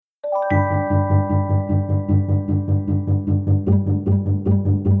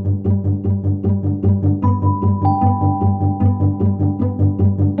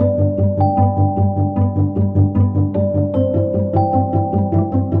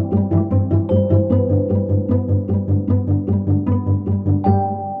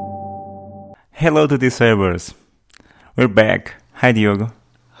Hello to the servers. We're back. Hi, Diogo.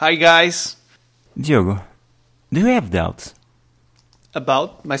 Hi guys. Diogo, do you have doubts?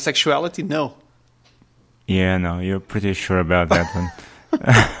 About my sexuality? No. Yeah, no, you're pretty sure about that one.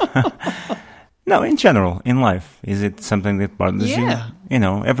 No, in general, in life, is it something that bothers Yeah.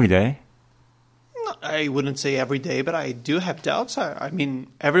 you? Every day? No, I wouldn't say every day, but I do have doubts. I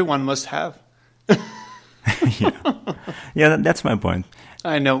mean, everyone must have. Yeah, yeah, that's my point.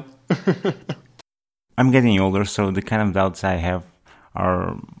 I know. I'm getting older, so the kind of doubts I have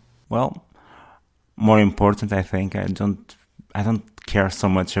are, well, more important. I think I don't care so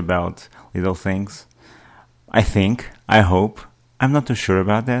much about little things. I hope. I'm not too sure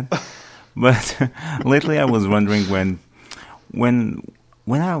about that. But lately, I was wondering when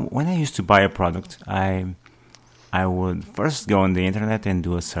I used to buy a product, I would first go on the internet and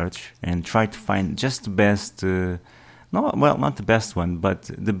do a search and try to find just the best. Not the best one, but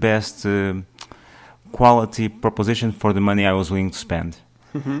the best quality proposition for the money I was willing to spend.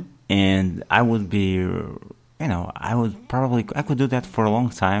 Mm-hmm. And I would be, I could do that for a long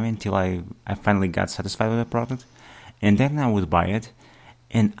time until I finally got satisfied with the product. And then I would buy it.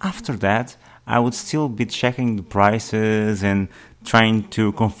 And after that, I would still be checking the prices and trying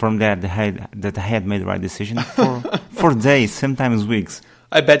to confirm that I had made the right decision for days, sometimes weeks.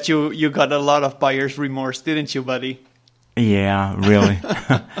 I bet you got a lot of buyer's remorse, didn't you, buddy? Yeah, really.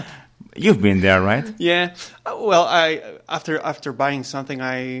 You've been there, right? Yeah. Well, after buying something,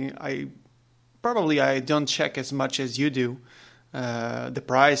 I probably I don't check as much as you do the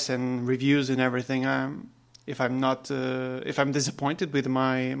price and reviews and everything. If I'm disappointed with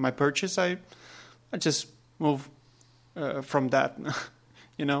my purchase, I just move from that,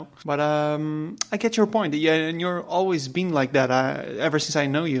 But I get your point. Yeah, and you're always been like that ever since I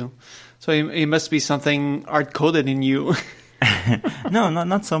know you. So it must be something art coded in you. No,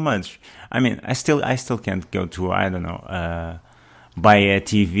 not so much. I mean, I still can't go to, I don't know, buy a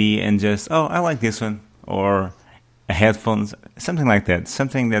TV and just, I like this one, or headphones, something like that.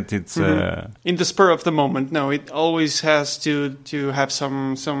 Something that it's in the spur of the moment. No, it always has to have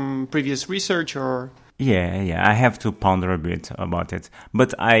some previous research or. Yeah. I have to ponder a bit about it,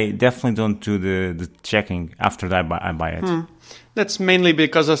 but I definitely don't do the checking after I buy it. That's mainly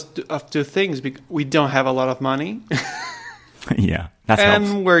because of two things. We don't have a lot of money. Yeah, that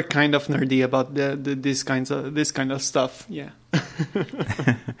helps. And we're kind of nerdy about this kind of stuff. Yeah.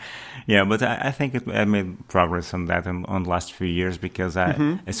 Yeah, but I think I made progress on that on the last few years because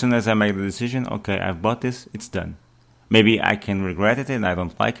as soon as I make the decision, okay, I've bought this, it's done. Maybe I can regret it and I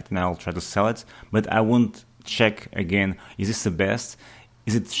don't like it and I'll try to sell it, but I won't check again. Is this the best?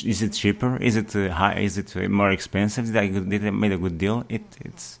 Is it cheaper? Is it high? Is it more expensive? Did I made a good deal?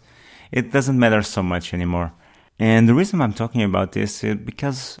 It doesn't matter so much anymore. And the reason I'm talking about this is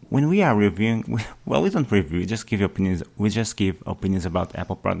because when we are reviewing, we don't review, we just give opinions. We just give opinions about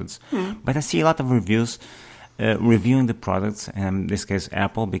Apple products. But I see a lot of reviews reviewing the products, and in this case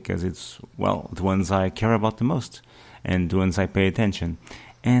Apple, because it's, the ones I care about the most and the ones I pay attention.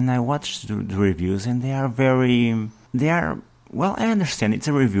 And I watch the reviews, and I understand it's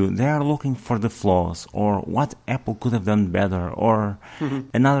a review. They are looking for the flaws or what Apple could have done better or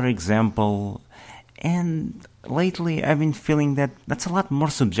another example. And lately, I've been feeling that that's a lot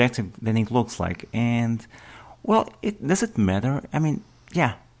more subjective than it looks like. And, does it matter? I mean,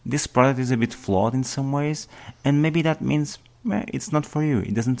 yeah, this product is a bit flawed in some ways, and maybe that means it's not for you.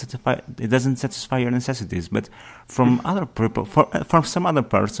 It doesn't satisfy your necessities. But from other people, from some other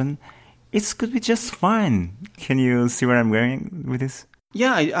person, it could be just fine. Can you see where I'm going with this?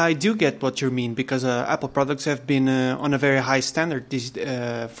 Yeah, I do get what you mean because Apple products have been on a very high standard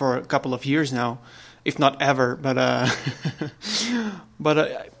for a couple of years now. If not ever, but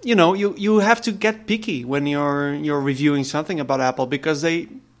you have to get picky when you're reviewing something about Apple because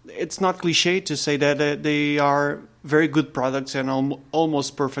it's not cliche to say that they are very good products and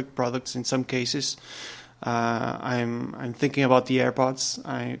almost perfect products in some cases. I'm thinking about the AirPods.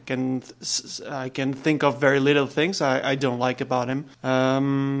 I can think of very little things I don't like about them.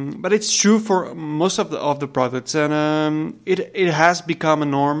 But it's true for most of the products, and it has become a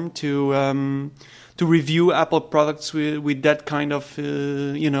norm to review Apple products with that kind of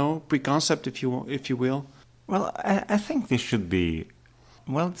preconcept, if you will. Well, I think they should be.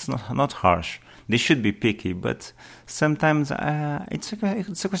 Well, it's not harsh. They should be picky, but sometimes it's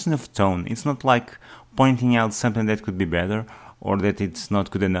a question of tone. It's not like pointing out something that could be better or that it's not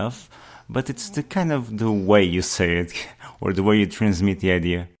good enough, but it's the way you say it or the way you transmit the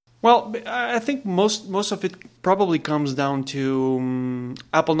idea. Well, I think most of it probably comes down to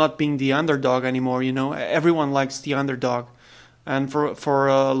Apple not being the underdog anymore. Everyone likes the underdog. And for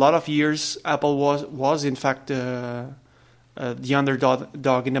a lot of years, Apple was in fact the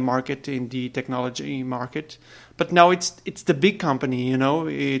underdog in the market, in the technology market. But now it's the big company, you know.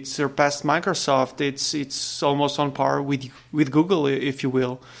 It's surpassed Microsoft. It's almost on par with Google, if you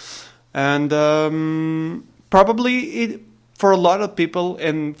will. And probably for a lot of people,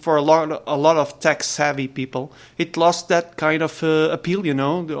 and for a lot of tech savvy people, it lost that kind of appeal, you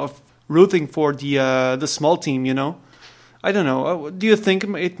know, of rooting for the small team, you know. I don't know. Do you think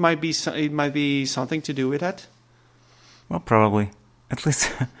it might be something to do with that? Well, probably. At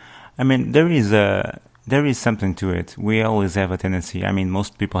least, I mean, there is something to it. We always have a tendency. I mean,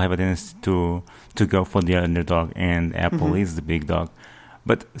 most people have a tendency to go for the underdog, and Apple is the big dog.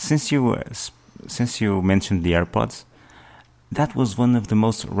 But since you mentioned the AirPods, that was one of the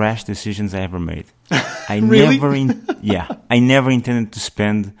most rash decisions I ever made. I really? I never intended to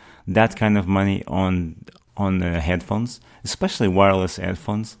spend that kind of money on headphones, especially wireless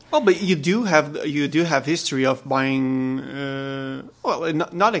headphones. Well, but you do have history of buying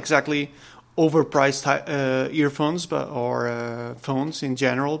not exactly overpriced earphones, or phones in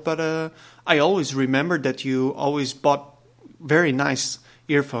general. But I always remember that you always bought very nice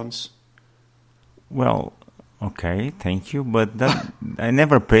earphones. Well, okay, thank you, but I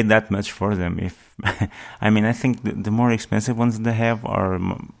never paid that much for them. I mean, I think the more expensive ones they have are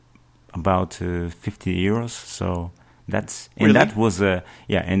about 50 euros. So really?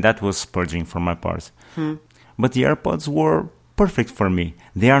 That was splurging for my part. But the AirPods were perfect for me.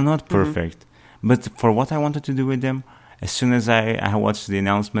 They are not perfect, but for what I wanted to do with them, as soon as I watched the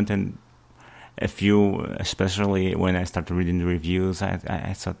announcement, and especially when I started reading the reviews,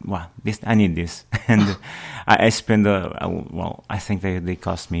 I thought, wow, I need this. And I spent, I think they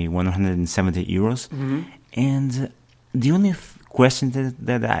cost me 170 euros. And the only question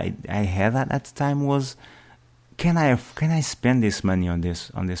that I had at the time was, can I spend this money on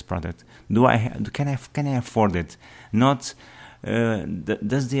this product? Can I afford it? Not,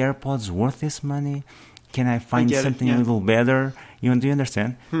 does the AirPods worth this money? Can I find something a little better? Do you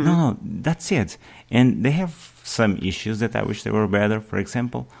understand? No, that's it. And they have some issues that I wish they were better. For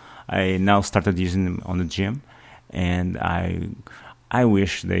example, I now started using them on the gym, and I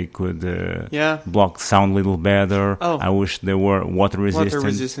wish they could block sound a little better. Oh. I wish they were water resistant. Water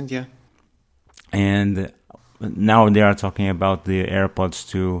resistant, yeah. And now they are talking about the AirPods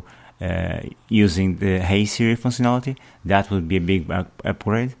to using the Hey Siri functionality. That would be a big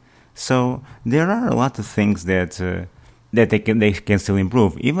upgrade. So there are a lot of things that they can still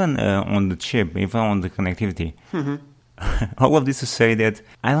improve, even on the chip, even on the connectivity. All of this to say that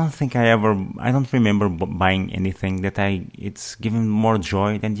I don't remember buying anything that it's given more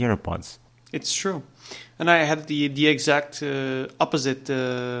joy than the AirPods. It's true, and I had the exact opposite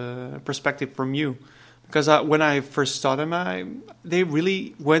perspective from you, because when I first saw them, they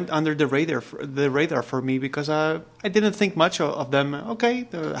really went under the radar for me, because I didn't think much of them. Okay,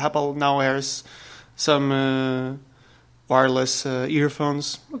 Apple now has some wireless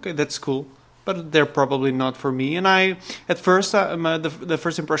earphones. Okay, that's cool. But they're probably not for me. And at first, the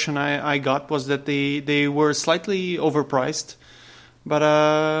first impression I got was that they were slightly overpriced. But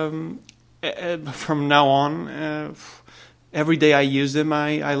from now on, every day I use them,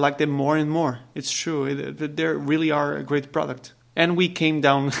 I like them more and more. It's true. They really are a great product. And we came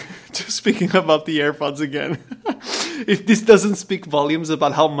down to speaking about the AirPods again. If this doesn't speak volumes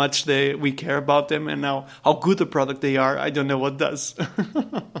about how much we care about them and how good a product they are, I don't know what does.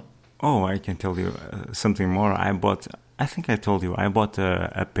 Oh, I can tell you something more. I think I told you, I bought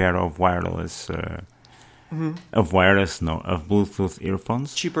a pair of Bluetooth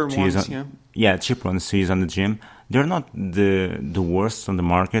earphones. Cheaper ones, yeah. Yeah, cheaper ones to use on the gym. They're not the worst on the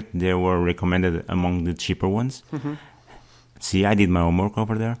market. They were recommended among the cheaper ones. See, I did my homework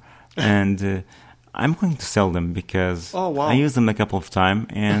over there. And I'm going to sell them because I used them a couple of times,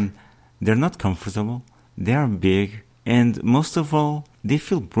 and they're not comfortable. They are big. And most of all, they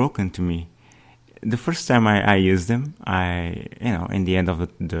feel broken to me. The first time I used them, in the end of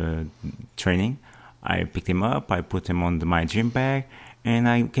the training, I picked him up, I put him on my gym bag, and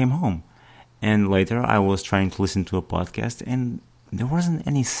I came home. And later, I was trying to listen to a podcast, and there wasn't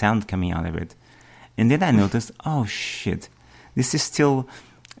any sound coming out of it. And then I noticed, oh shit, this is still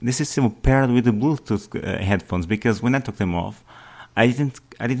paired with the Bluetooth headphones, because when I took them off, I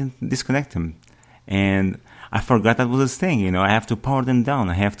didn't disconnect them, and I forgot that was a thing. I have to power them down.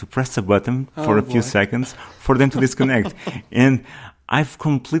 I have to press a button for a few seconds for them to disconnect. And I've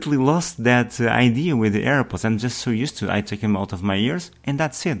completely lost that idea with the AirPods. I'm just so used to it. I take them out of my ears, and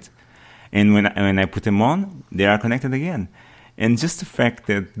that's it. And when I put them on, they are connected again. And just the fact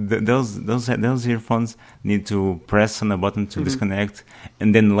that those earphones need to press on a button to disconnect,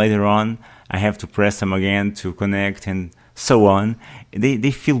 and then later on I have to press them again to connect, and so on.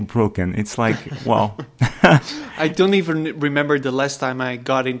 They feel broken. It's like, wow. I don't even remember the last time I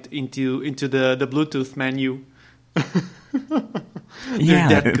got into the Bluetooth menu.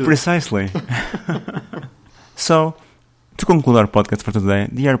 Yeah, precisely. So, to conclude our podcast for today,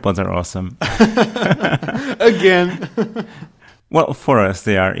 the AirPods are awesome. Again. Well, for us,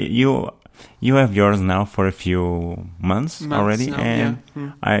 they are. You have yours now for a few months already, now, and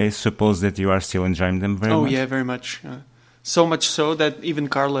I suppose that you are still enjoying them very much. Oh, yeah, very much. So much so that even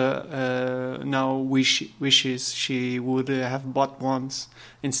Carla now wishes she would have bought ones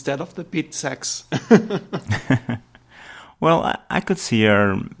instead of the Beats X. Well, I could see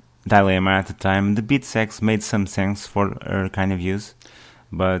her dilemma at the time. The Beats X made some sense for her kind of use,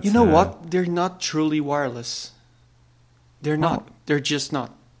 but... You know what? They're not truly wireless. They're not. They're just not.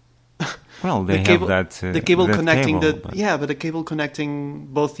 Well, they have that the cable that connecting cable, but the cable connecting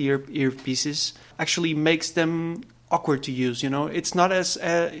both earpieces actually makes them awkward to use. You know, it's not as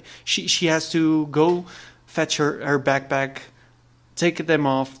she has to go fetch her backpack, take them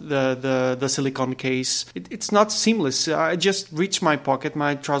off the silicone case. It's not seamless. I just reach my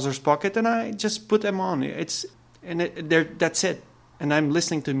trousers pocket, and I just put them on. That's it. And I'm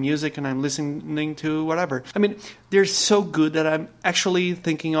listening to music, and I'm listening to whatever. I mean, they're so good that I'm actually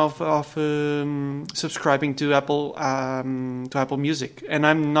thinking of subscribing to Apple Music. And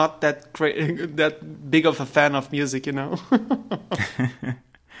I'm not that big of a fan of music, you know.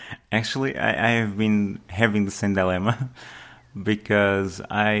 Actually, I have been having the same dilemma because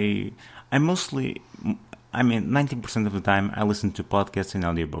I mostly, 90% of the time I listen to podcasts and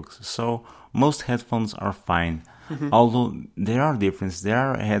audiobooks. So most headphones are fine. Although there are differences. There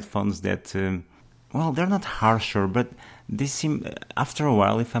are headphones that, they're not harsher, but they seem, after a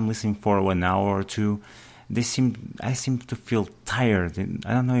while, if I'm listening for 1 hour or two, I seem to feel tired. And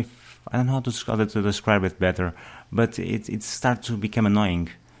I don't know how to describe it better, but it starts to become annoying,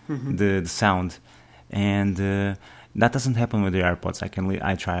 the sound, and that doesn't happen with the AirPods.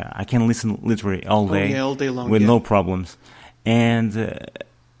 I can listen literally all day, all day long, with no problems. And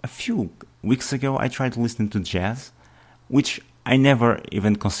a few weeks ago, I tried to listen to jazz, which I never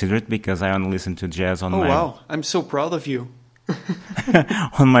even considered because I only listen to jazz on wow, I'm so proud of you.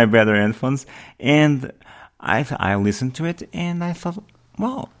 on my better headphones, and I listened to it, and I thought,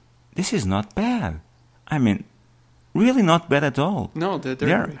 wow, this is not bad. I mean, really not bad at all. No,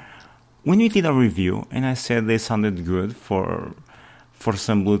 they're when we did a review, and I said they sounded good for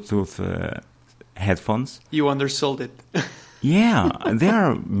some Bluetooth headphones. You undersold it. Yeah, they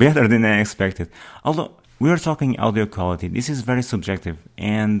are better than I expected. Although we are talking audio quality, this is very subjective,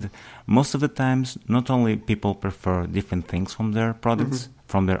 and most of the times, not only people prefer different things from their products,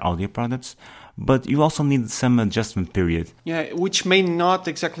 from their audio products, but you also need some adjustment period. Yeah, which may not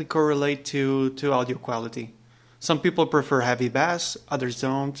exactly correlate to audio quality. Some people prefer heavy bass, others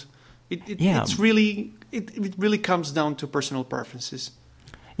don't. It really comes down to personal preferences.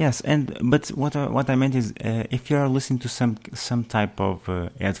 Yes, but what I meant is, if you are listening to some type of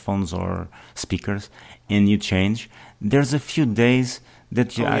headphones or speakers, and you change, there's a few days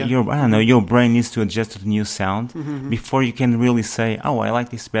that your brain needs to adjust to the new sound before you can really say, oh, I like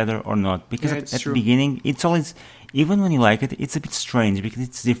this better or not. Because at the beginning, it's always, even when you like it, it's a bit strange because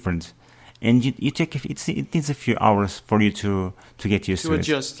it's different, and it needs a few hours for you to get used to it. To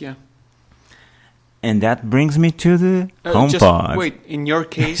adjust, yeah. And that brings me to the HomePod. Wait, in your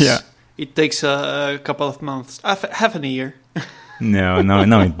case, it takes a couple of months, half a year. No,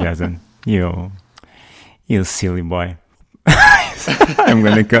 it doesn't. You silly boy. I'm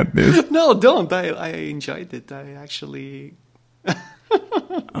gonna cut this. No, don't. I enjoyed it. I actually.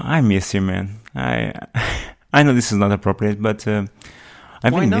 I miss you, man. I know this is not appropriate, but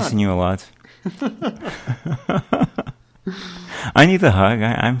I've been missing you a lot. I need a hug.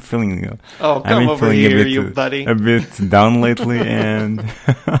 I'm feeling. Oh, come over here, you buddy. A bit down lately, and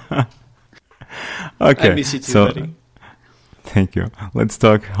okay. I miss you too, buddy. Thank you. Let's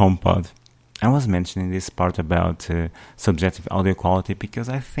talk HomePod. I was mentioning this part about subjective audio quality because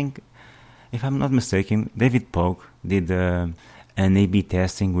I think, if I'm not mistaken, David Pogue did an A/B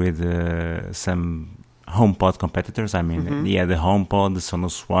testing with some HomePod competitors. I mean, the HomePod, the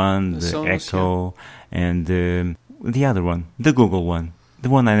Sonos One, the Sonos, Echo, and the other one, the Google one. The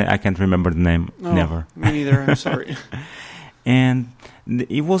one I can't remember the name. Never. Me neither, I'm sorry. And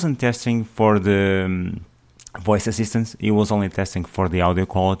he wasn't testing for the voice assistants. He was only testing for the audio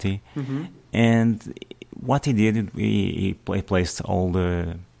quality. And what he did, he placed all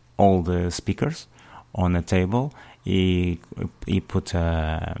the speakers on a table, he put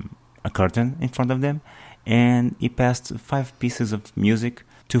a curtain in front of them, and he passed 5 pieces of music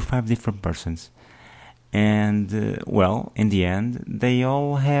to 5 different persons. And well, in the end, they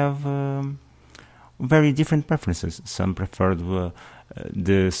all have very different preferences. Some preferred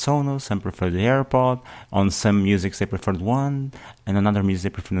the Sonos, some preferred the AirPod. On some music they preferred one, and another music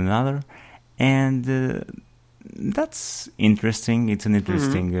they preferred another. And that's interesting. It's an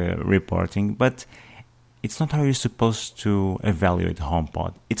interesting reporting, but it's not how you're supposed to evaluate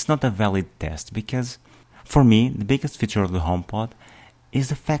HomePod. It's not a valid test, because for me, the biggest feature of the HomePod is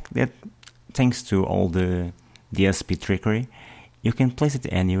the fact that, thanks to all the DSP trickery, you can place it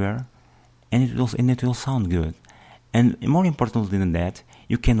anywhere, and it will sound good. And more importantly than that,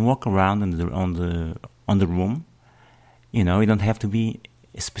 you can walk around on the room. You don't have to be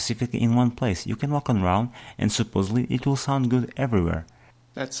specifically in one place. You can walk around, and supposedly it will sound good everywhere.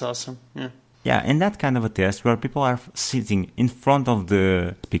 That's awesome. Yeah. Yeah, and that kind of a test where people are sitting in front of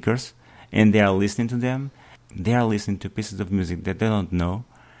the speakers and they are listening to them. They are listening to pieces of music that they don't know,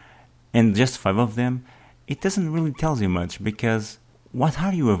 and just 5 of them. It doesn't really tell you much, because what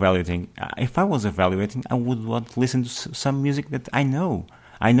are you evaluating? If I was evaluating, I would want to listen to some music that I know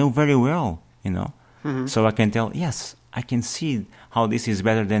very well, so I can tell, yes, I can see how this is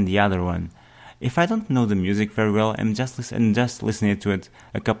better than the other one. If I don't know the music very well and just listening to it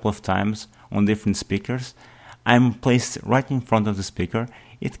a couple of times on different speakers, I'm placed right in front of the speaker.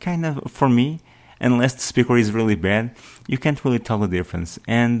 It kind of, for me, unless the speaker is really bad, you can't really tell the difference.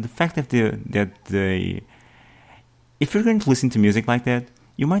 And the fact that if you're going to listen to music like that,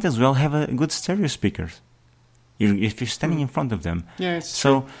 you might as well have a good stereo speakers if you're standing in front of them. Yeah, it's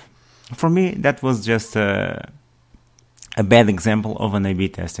so true. For me, that was just a bad example of an A/B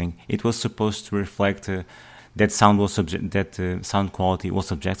testing. It was supposed to reflect that sound quality was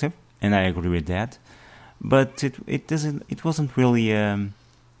subjective, and I agree with that. But it wasn't really a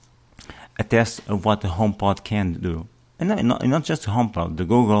test of what the HomePod can do, and not just the HomePod, the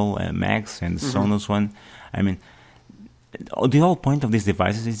Google Max and the Sonos one. I mean, the whole point of these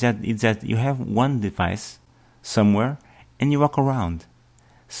devices is that you have one device somewhere and you walk around.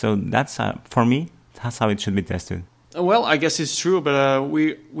 So that's for me, that's how it should be tested. Well, I guess it's true, but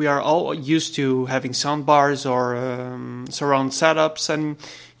we are all used to having sound bars or surround setups, and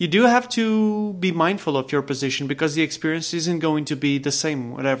you do have to be mindful of your position, because the experience isn't going to be the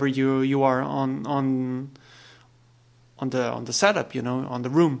same whatever you are on the setup, on the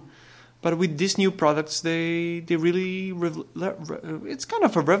room. But with these new products, they really it's kind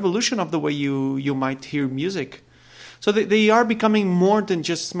of a revolution of the way you might hear music. So they are becoming more than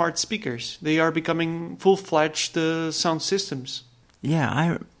just smart speakers. They are becoming full-fledged sound systems.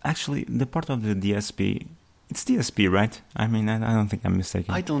 Yeah, the part of the DSP, it's DSP, right? I mean, I don't think I'm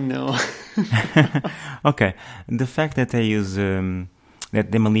mistaken. I don't know. Okay, the fact that they use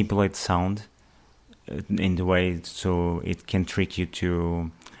that they manipulate sound in the way so it can trick you to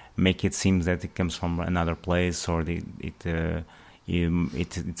make it seem that it comes from another place, or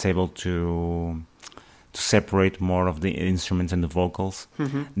it's able to separate more of the instruments and the vocals.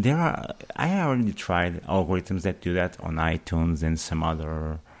 I already tried algorithms that do that on iTunes and some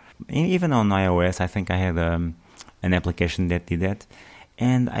other, even on iOS. I think I had an application that did that,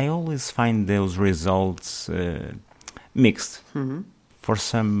 and I always find those results mixed. For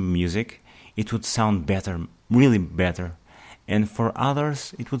some music, it would sound better, really better, and for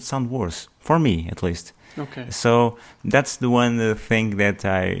others, it would sound worse. For me, at least. Okay. So that's the one thing that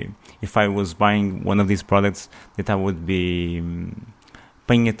if I was buying one of these products, that I would be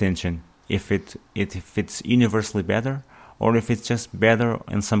paying attention. If it's universally better, or if it's just better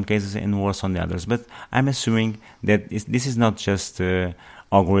in some cases and worse on the others. But I'm assuming that this is not just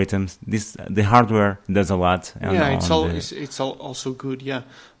algorithms. The hardware does a lot. It's also good. Yeah,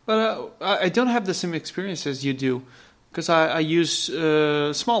 but I don't have the same experience as you do. Because I use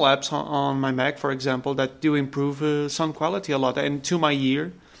small apps on my Mac, for example, that do improve sound quality a lot. And to my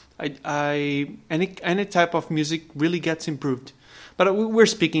ear, any type of music really gets improved. But we're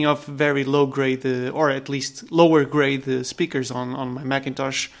speaking of very low grade, or at least lower grade speakers on my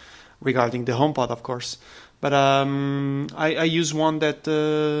Macintosh, regarding the HomePod, of course. But I use one that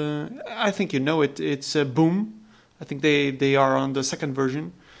I think it's Boom. I think they are on the second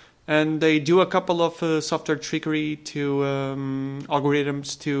version. And they do a couple of software trickery to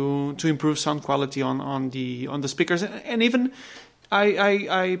algorithms to improve sound quality on the speakers, and even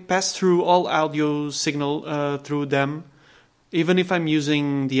I pass through all audio signal through them, even if I'm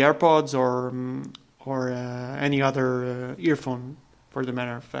using the AirPods or any other earphone, for the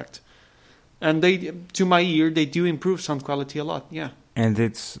matter of fact. And to my ear, they do improve sound quality a lot. Yeah. And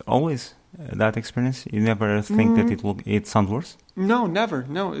it's always that experience? You never think that it sounds worse? No, never.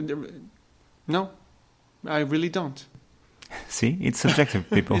 No, I really don't. See, it's subjective,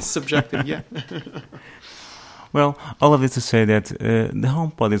 people. It's subjective, yeah. Well, all of this to say that the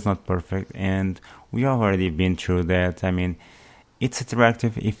HomePod is not perfect, and we have already been through that. I mean, it's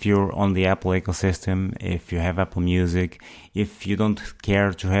attractive if you're on the Apple ecosystem, if you have Apple Music, if you don't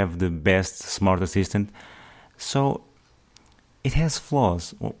care to have the best smart assistant. So it has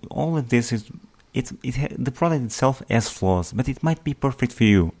flaws. All of this is the product itself has flaws, but it might be perfect for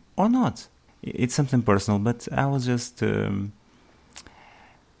you or not. It's something personal, but I was just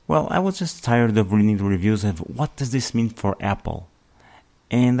tired of reading the reviews of what does this mean for Apple,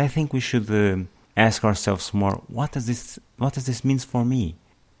 and I think we should ask ourselves more: what does this mean for me?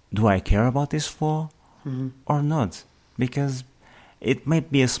 Do I care about this flaw or not? Because it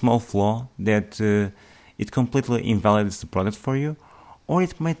might be a small flaw that it completely invalidates the product for you, or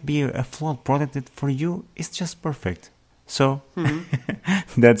it might be a flawed product that for you is just perfect. So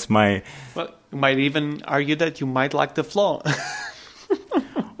that's my... Well, you might even argue that you might like the flaw.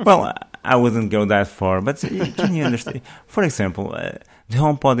 Well, I wouldn't go that far, but can you understand? For example, the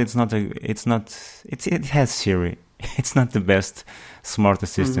HomePod, it has Siri. It's not the best smart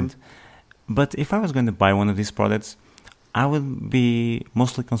assistant. But if I was going to buy one of these products, I would be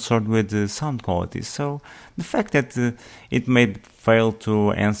mostly concerned with the sound quality. So the fact that it may fail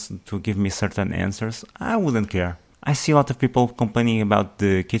to give me certain answers, I wouldn't care. I see a lot of people complaining about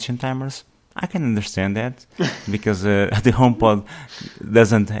the kitchen timers. I can understand that because the HomePod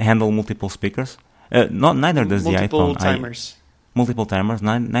doesn't handle multiple speakers. Neither does the iPhone. Multiple timers.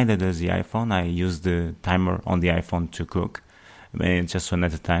 Neither does the iPhone. I use the timer on the iPhone to cook, just one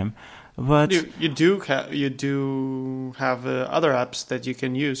at a time. But you do have other apps that you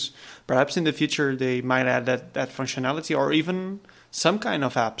can use. Perhaps in the future they might add that functionality, or even some kind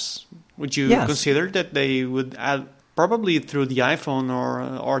of apps. Would you consider that they would add, probably through the iPhone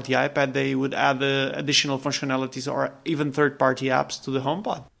or the iPad, they would add additional functionalities or even third-party apps to the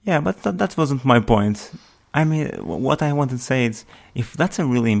HomePod? Yeah, but that wasn't my point. I mean, what I wanted to say is, if that's a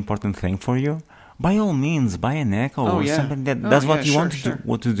really important thing for you, by all means, buy an Echo or something that does what you want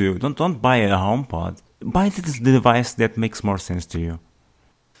to do. Don't buy a HomePod. Buy the device that makes more sense to you.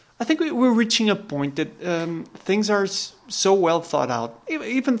 I think we're reaching a point that things are so well thought out,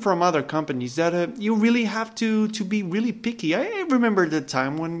 even from other companies, that you really have to be really picky. I remember the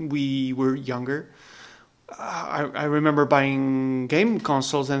time when we were younger. I remember buying game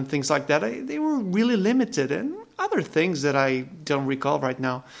consoles and things like that. They were really limited, and other things that I don't recall right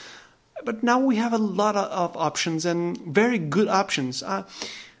now. But now we have a lot of options, and very good options.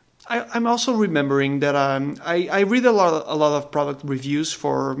 I'm also remembering that I read a lot of product reviews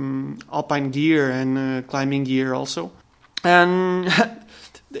for alpine gear and climbing gear also, and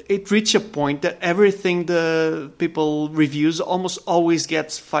it reached a point that everything the people reviews almost always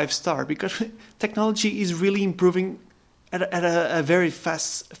gets 5-star, because technology is really improving at a very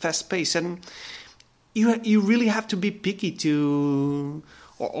fast pace, and you really have to be picky to,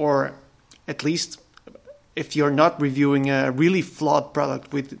 or at least if you're not reviewing a really flawed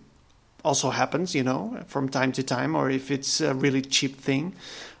product, with also happens, from time to time, or if it's a really cheap thing.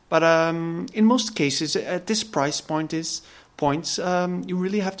 But in most cases, at this price points, you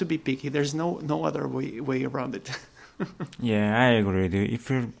really have to be picky. There's no other way around it. Yeah, I agree with you. If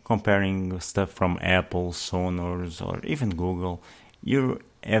you're comparing stuff from Apple, Sonos, or even Google, the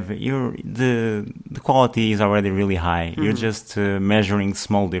quality is already really high. You're just measuring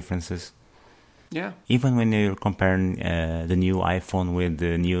small differences. Yeah. Even when you're comparing the new iPhone with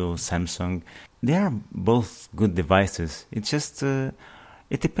the new Samsung, they are both good devices. It's just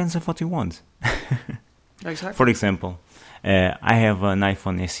it depends on what you want. Exactly. For example, I have an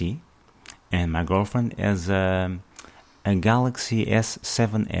iPhone SE, and my girlfriend has a Galaxy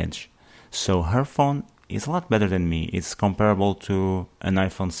S7 Edge. So her phone is a lot better than me. It's comparable to an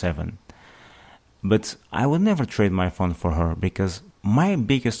iPhone 7. But I would never trade my phone for her, because my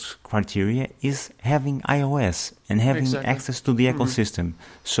biggest criteria is having iOS and having access to the ecosystem.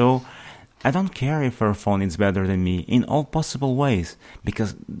 So I don't care if her phone is better than me in all possible ways,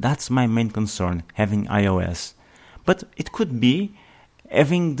 because that's my main concern, having iOS. But it could be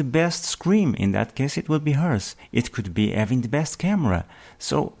having the best screen. In that case, it would be hers. It could be having the best camera.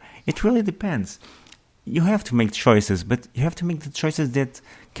 So it really depends. You have to make choices, but you have to make the choices that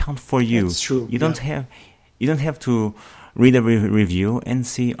count for you. That's true. You don't have to read a review and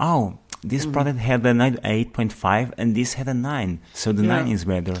see, this product had an 8.5 and this had a 9, so the 9 is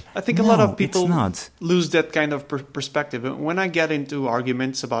better. I think a lot of people lose that kind of perspective. When I get into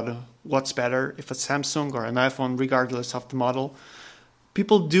arguments about what's better, if a Samsung or an iPhone, regardless of the model,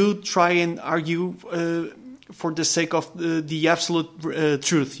 people do try and argue for the sake of the absolute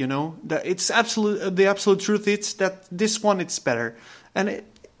truth. You know, that the absolute truth is that this one it's better, and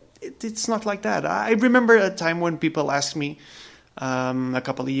it's not like that. I remember a time when people asked me a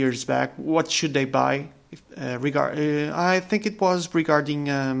couple of years back, what should they buy? I think it was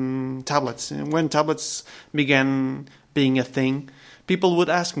regarding tablets. When tablets began being a thing, people would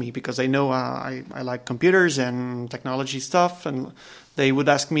ask me, because they know I like computers and technology stuff, and they would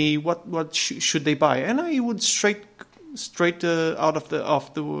ask me what should they buy, and I would straight out of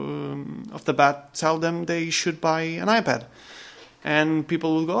the bat tell them they should buy an iPad. And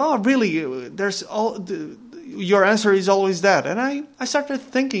people will go, oh, really? Your answer is always that. And I started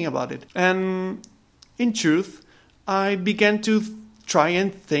thinking about it. And in truth, I began to try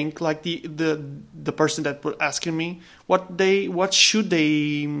and think like the person that was asking me what should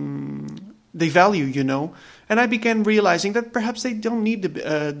they value, you know. And I began realizing that perhaps they don't need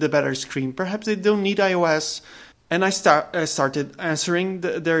the better screen. Perhaps they don't need iOS. And I started answering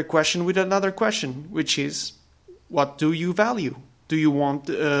their question with another question, which is, what do you value? Do you want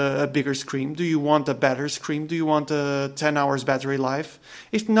a bigger screen? Do you want a better screen? Do you want a 10 hours battery life?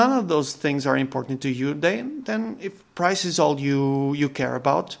 If none of those things are important to you, then if price is all you care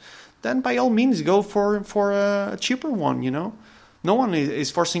about, then by all means go for a cheaper one, you know? No one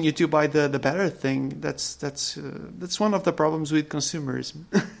is forcing you to buy the better thing. That's one of the problems with consumerism.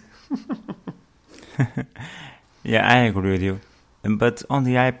 Yeah, I agree with you. But on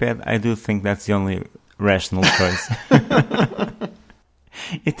the iPad, I do think that's the only rational choice.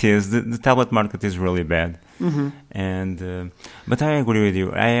 It is. The tablet market is really bad. Mm-hmm. And but I agree with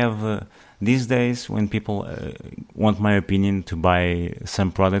you. I have these days when people want my opinion to buy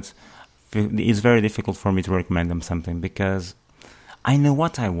some products, it's very difficult for me to recommend them something because I know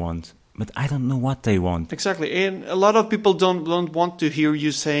what I want, but I don't know what they want. Exactly, and a lot of people don't want to hear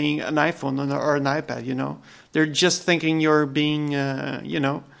you saying an iPhone or an iPad. You know, they're just thinking you're being,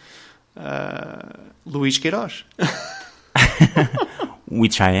 Luís Queiroz.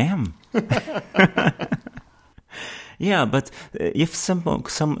 Which I am. Yeah, but if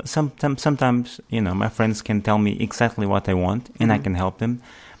sometimes, you know, my friends can tell me exactly what I want and I can help them,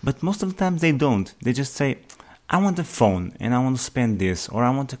 but most of the times they don't. They just say, I want a phone and I want to spend this, or I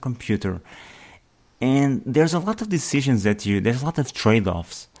want a computer. And there's a lot of decisions there's a lot of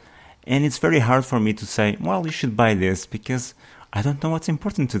trade-offs. And it's very hard for me to say, well, you should buy this, because I don't know what's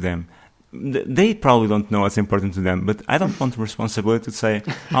important to them. They probably don't know what's important to them, but I don't want the responsibility to say,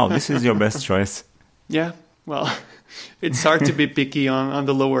 oh, this is your best choice. Yeah, well, it's hard to be picky on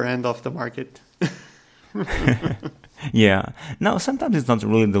the lower end of the market. Yeah. No, sometimes it's not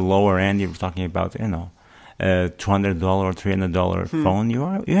really the lower end. You're talking about, you know, $200 or $300 phone.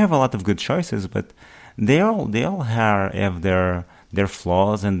 You have a lot of good choices, but they all have their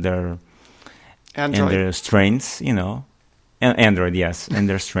flaws and their Android. And their strengths, you know. Android, yes, and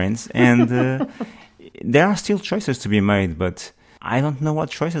their strengths. And there are still choices to be made, but I don't know what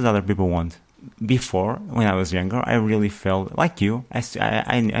choices other people want. Before, when I was younger, I really felt like you.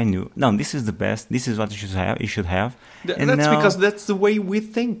 I knew, no, this is the best. This is what you should have. That's because that's the way we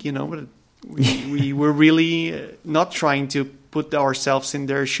think, you know. We were really not trying to put ourselves in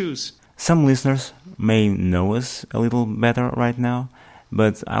their shoes. Some listeners may know us a little better right now,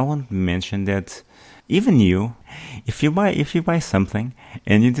 but I want to mention that even you, if you buy something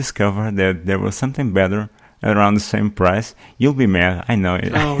and you discover that there was something better around the same price, you'll be mad. I know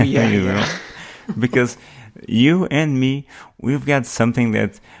it. Oh yeah, you will. Because you and me, we've got something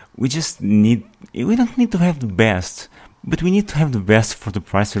that we just need. We don't need to have the best, but we need to have the best for the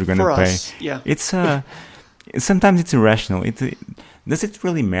price we're going to pay. Us, yeah. It's sometimes it's irrational. Does it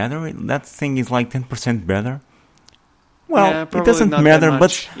really matter? That thing is like 10% better. Well, yeah, it doesn't matter,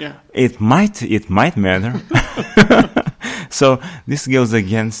 but yeah. it might matter. So this goes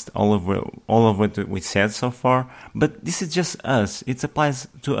against all of what we said so far. But this is just us. It applies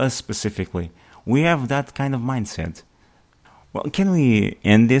to us specifically. We have that kind of mindset. Well, can we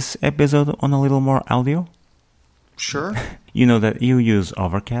end this episode on a little more audio? Sure. You know that you use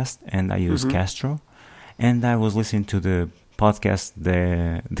Overcast and I use Castro, and I was listening to the podcast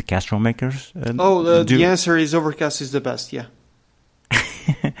the Castro makers. The answer is Overcast is the best. Yeah.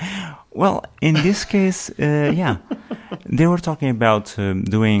 Well, in this case, yeah, they were talking about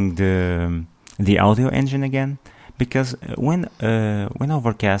doing the audio engine again, because when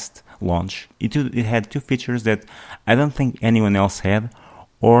Overcast launched, it had two features that I don't think anyone else had,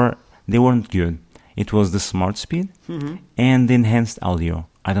 or they weren't good. It was the smart speed and the enhanced audio.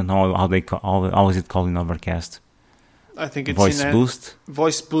 I don't know how is it called in Overcast. I think it's Voice boost.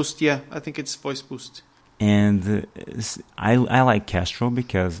 Voice boost, yeah. I think it's voice boost. And I like Castro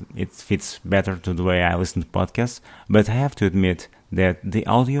because it fits better to the way I listen to podcasts. But I have to admit that the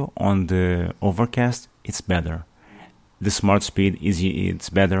audio on the Overcast it's better. The smart speed it's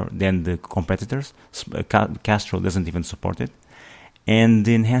better than the competitors. Castro doesn't even support it, and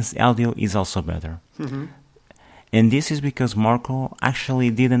the enhanced audio is also better. Mm-hmm. And this is because Marco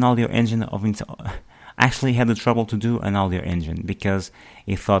actually did an audio engine of actually had the trouble to do an audio engine because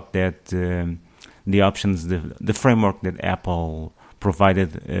he thought that the options, the framework that Apple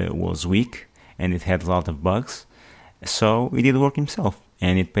provided was weak and it had a lot of bugs. So he did work himself,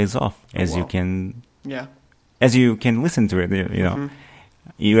 and it pays off as you can. Yeah. As you can listen to it, you know, Mm-hmm.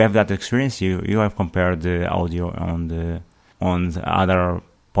 you have that experience. You have compared the audio on the other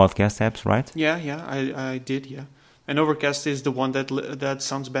podcast apps, right? Yeah, I did, yeah. And Overcast is the one that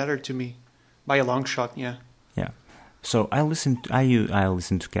sounds better to me, by a long shot, yeah. Yeah. So I listen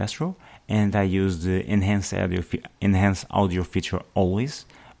to Castro, and I use the enhanced audio feature always,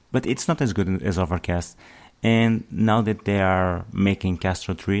 but it's not as good as Overcast. And now that they are making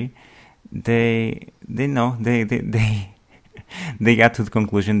Castro 3, they got to the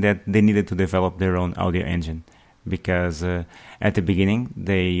conclusion that they needed to develop their own audio engine, because at the beginning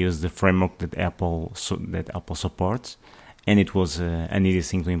they used the framework that Apple supports, and it was an easy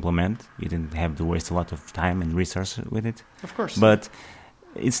thing to implement. You didn't have to waste a lot of time and resources with it. Of course. But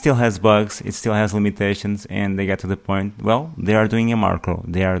it still has bugs, it still has limitations, and they got to the point, well, they are doing a Marco.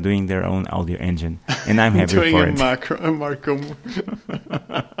 They are doing their own audio engine, and I'm happy for it. A Marco.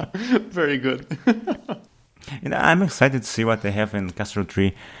 Very good. And I'm excited to see what they have in Castro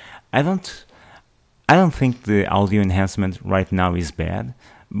 3. I don't think the audio enhancement right now is bad,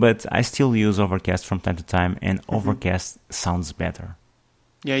 but I still use Overcast from time to time, and Overcast sounds better.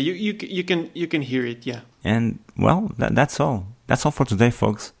 Yeah, you can hear it, yeah. And well, that's all. That's all for today,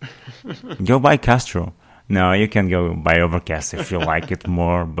 folks. Go buy Castro. No, you can go buy Overcast if you like it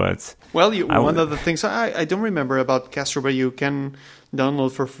more, but... Well, one of the things I don't remember about Castro, but you can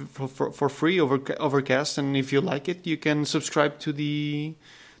download for free Overcast, and if you like it, you can subscribe to the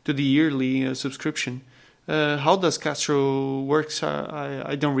yearly subscription. How does Castro works?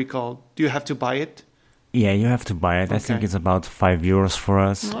 I don't recall. Do you have to buy it? Yeah, you have to buy it. Okay. I think it's about €5 for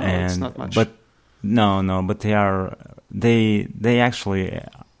us. No, it's not much. But but they actually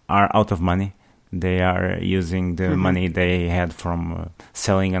are out of money. They are using the money they had from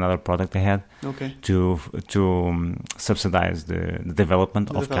selling another product they had to subsidize the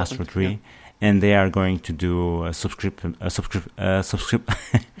development of Castro 3, yeah. And they are going to do a subscription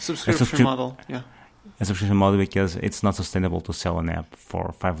model, yeah. A subscription model, because it's not sustainable to sell an app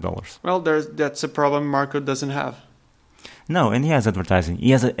for $5. Well, that's a problem Marco doesn't have. No, and he has advertising.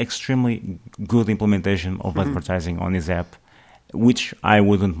 He has an extremely good implementation of advertising on his app, which I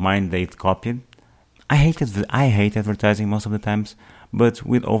wouldn't mind they'd copied. I hate advertising most of the times, but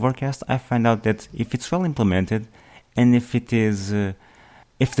with Overcast, I find out that if it's well implemented, and if it is,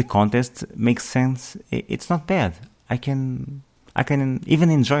 if the context makes sense, it's not bad. I can even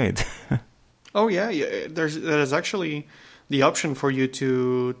enjoy it. Oh yeah, there's actually the option for you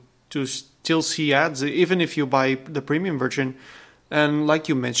to still see ads even if you buy the premium version. And like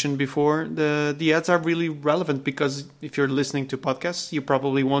you mentioned before, the ads are really relevant, because if you're listening to podcasts, you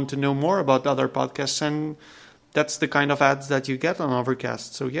probably want to know more about other podcasts, and that's the kind of ads that you get on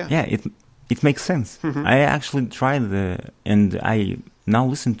Overcast. So yeah. Yeah, it makes sense. I actually tried and I now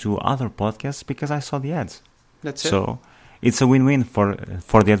listen to other podcasts because I saw the ads. That's it. So it's a win-win for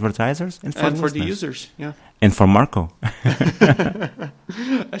the advertisers and for the users. Yeah. And for Marco.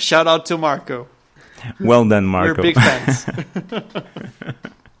 A shout out to Marco. Well done, Marco. We're big fans.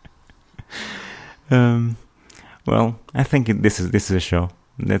 Well, I think this is a show.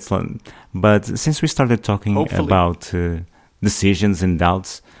 But since we started talking about decisions and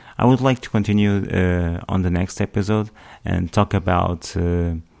doubts, I would like to continue on the next episode and talk about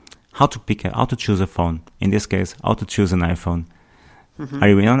how to choose a phone. In this case, how to choose an iPhone. Are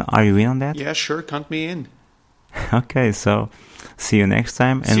you in on that? Yeah, sure. Count me in. Okay, so see you next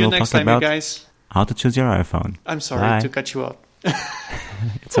time, and we'll talk about you guys. How to choose your iPhone. I'm sorry to cut you off.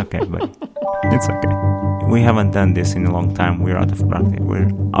 It's okay, buddy. It's okay. We haven't done this in a long time. We're out of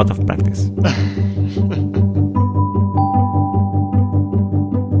practice.